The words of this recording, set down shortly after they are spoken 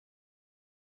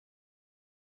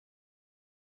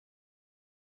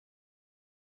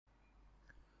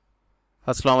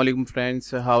Assalamu alaikum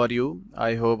friends, how are you?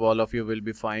 I hope all of you will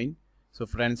be fine. So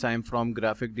friends, I am from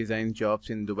graphic design jobs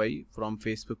in Dubai from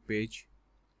Facebook page.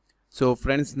 So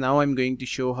friends, now I'm going to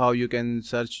show how you can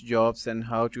search jobs and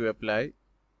how to apply.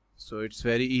 So it's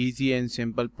very easy and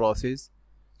simple process.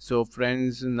 So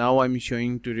friends, now I'm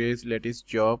showing today's latest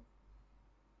job.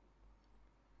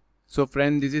 So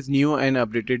friend, this is new and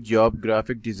updated job,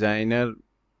 graphic designer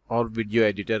or video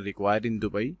editor required in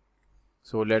Dubai.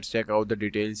 So let's check out the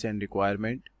details and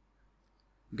requirement.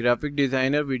 Graphic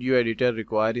designer, video editor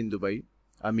required in Dubai.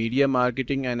 A media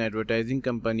marketing and advertising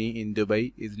company in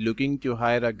Dubai is looking to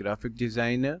hire a graphic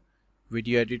designer,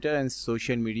 video editor and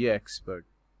social media expert.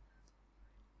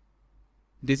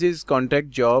 This is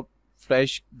contract job.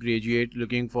 Fresh graduate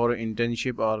looking for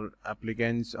internship or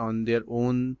applicants on their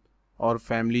own or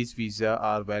family's visa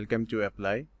are welcome to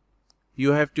apply.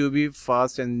 You have to be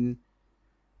fast and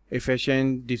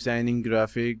efficient designing,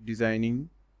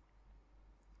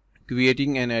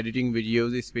 creating and editing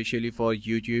videos, especially for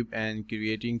YouTube, and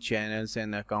creating channels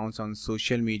and accounts on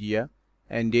social media,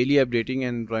 and daily updating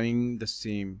and running the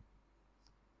same.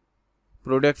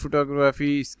 Product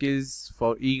photography skills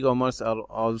for e-commerce are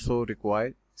also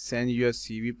required. Send your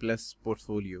CV plus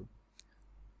portfolio.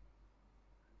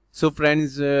 So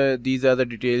friends, these are the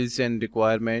details and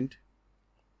requirement.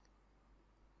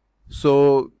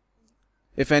 So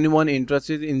if anyone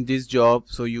interested in this job,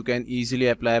 so you can easily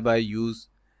apply by use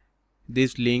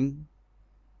this link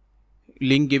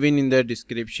given in the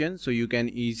description. So you can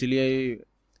easily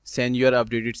send your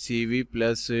updated CV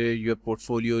plus your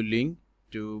portfolio link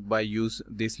by use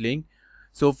this link.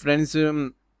 So friends,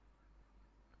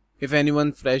 if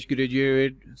anyone fresh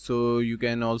graduate, so you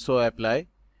can also apply.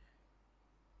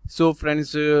 So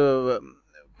friends,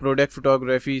 product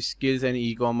photography skills and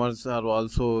e-commerce are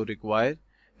also required,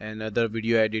 and other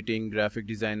video editing, graphic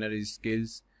designer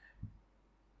skills.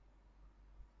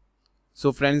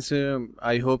 So friends,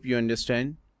 I hope you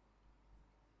understand.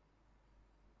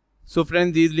 So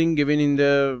friends, these link given in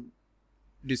the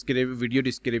video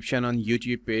description on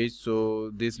YouTube page. So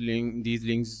these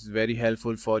links is very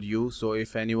helpful for you. So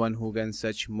if anyone who can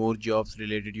search more jobs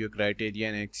related to your criteria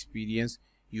and experience,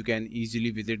 you can easily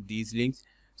visit these links.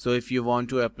 So if you want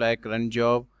to apply current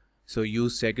job, so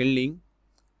use second link.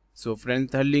 So friend,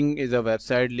 third link is a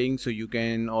website link, so you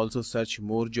can also search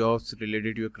more jobs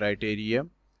related to your criteria.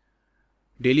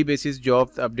 Daily basis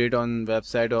jobs update on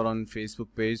website or on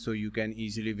Facebook page, so you can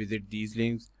easily visit these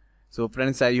links. So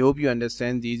friends, I hope you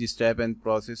understand these step and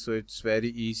process, so it's very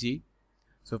easy.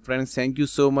 So friends, thank you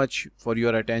so much for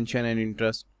your attention and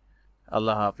interest.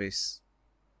 Allah Hafiz.